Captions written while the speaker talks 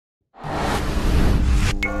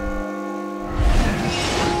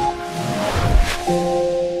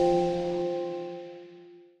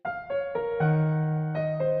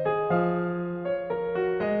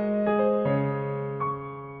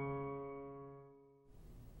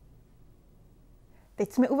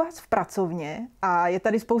Teď jsme u vás v pracovně a je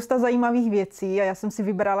tady spousta zajímavých věcí a já jsem si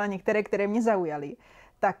vybrala některé, které mě zaujaly.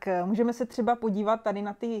 Tak můžeme se třeba podívat tady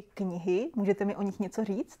na ty knihy. Můžete mi o nich něco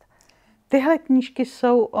říct? Tyhle knížky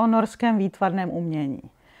jsou o norském výtvarném umění.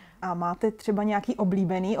 A máte třeba nějaký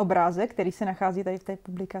oblíbený obrázek, který se nachází tady v té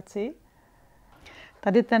publikaci?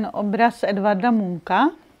 Tady ten obraz Edvarda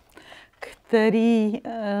Muncha, který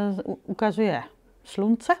ukazuje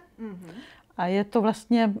slunce. A je to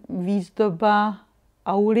vlastně výzdoba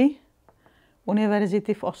auly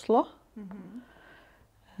univerzity v Oslo.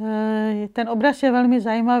 Ten obraz je velmi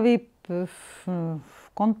zajímavý v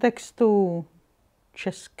kontextu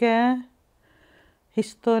české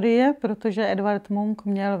historie, protože Edvard Munch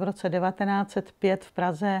měl v roce 1905 v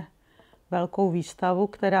Praze velkou výstavu,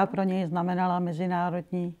 která pro něj znamenala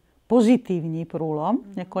mezinárodní pozitivní průlom.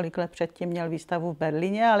 Několik let předtím měl výstavu v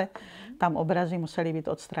Berlíně, ale tam obrazy musely být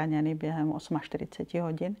odstraněny během 48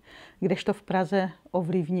 hodin, kdežto v Praze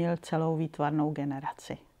ovlivnil celou výtvarnou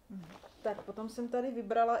generaci. Tak potom jsem tady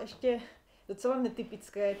vybrala ještě docela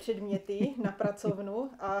netypické předměty na pracovnu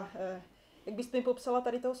a jak byste mi popsala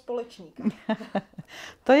tady toho společníka?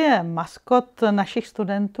 To je maskot našich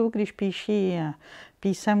studentů, když píší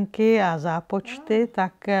písemky a zápočty,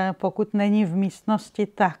 tak pokud není v místnosti,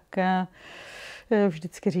 tak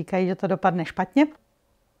vždycky říkají, že to dopadne špatně.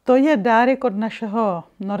 To je dárek od našeho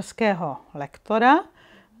norského lektora.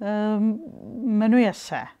 Jmenuje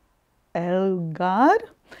se Elgar.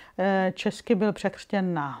 Česky byl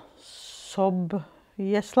překřtěn na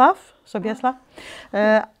Soběslav.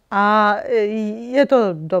 A je to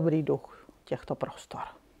dobrý duch těchto prostor.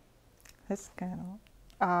 Hezké, no.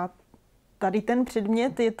 A tady ten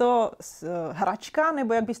předmět, je to hračka,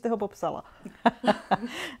 nebo jak byste ho popsala?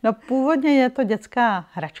 No původně je to dětská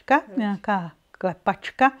hračka, nějaká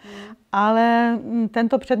klepačka, ale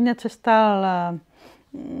tento předmět se stal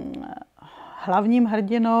hlavním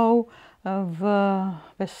hrdinou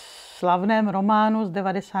ve slavném románu z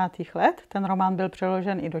 90. let. Ten román byl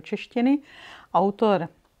přeložen i do češtiny. Autor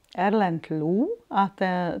Erland Lou a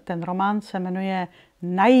ten román se jmenuje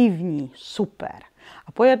Naivní super.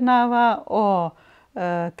 A pojednává o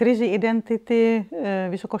krizi identity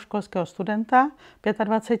vysokoškolského studenta,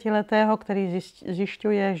 25letého, který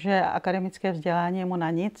zjišťuje, že akademické vzdělání je mu na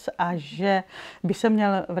nic a že by se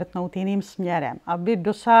měl vrtnout jiným směrem. Aby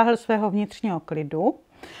dosáhl svého vnitřního klidu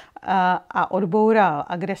a odboural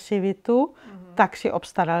agresivitu, tak si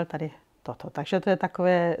obstaral tady toto. Takže to je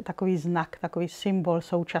takový znak, takový symbol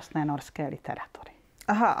současné norské literatury.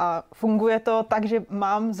 Aha, a funguje to tak, že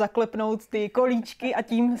mám zaklepnout ty kolíčky a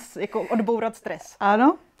tím jako odbourat stres?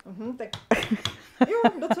 Ano. Tak jo,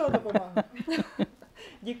 docela to pomáhá.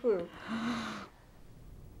 Děkuju.